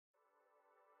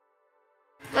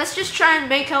let's just try and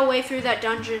make our way through that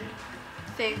dungeon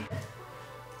thing.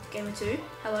 Gamer 2,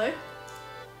 hello.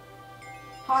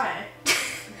 Hi.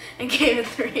 And Gamer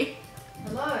 3.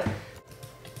 Hello.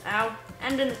 Ow.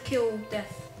 And a kill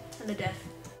death. And a death.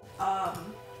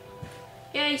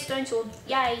 Yay, stone sword.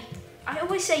 Yay. I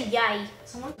always say yay.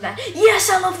 Someone. Yes,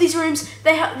 I love these rooms.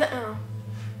 They have the. Oh.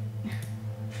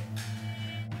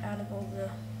 Out of all the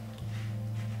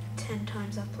 10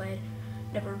 times I've played,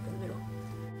 never run for the middle.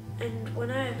 And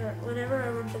whenever I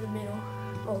run for the middle,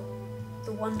 oh,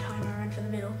 the one time I ran for the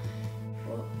middle,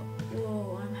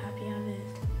 whoa, I'm happy I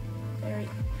moved.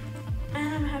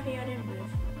 And I'm happy I didn't move.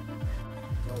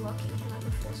 You're lucky. I have a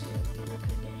force field. You're not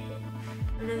gonna get hit.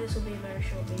 I know this will be a very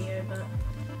short video, but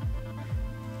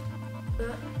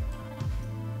oh,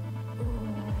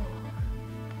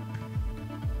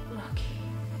 lucky.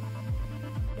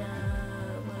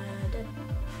 We're dead.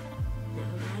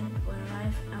 Never mind. We're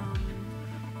alive.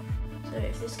 So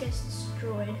if this gets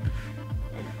destroyed,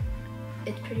 then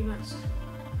it's pretty much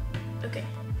okay.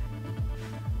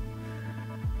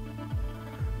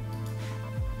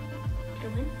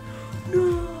 No!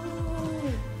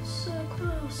 So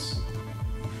close.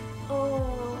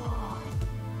 Oh.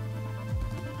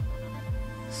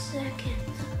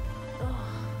 Second. Oh.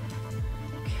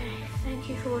 Okay, thank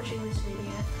you for watching this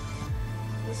video.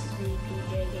 This is me,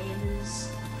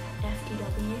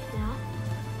 PJGamersFTW now.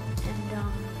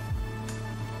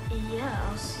 And yeah,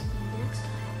 I'll see you next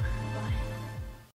time.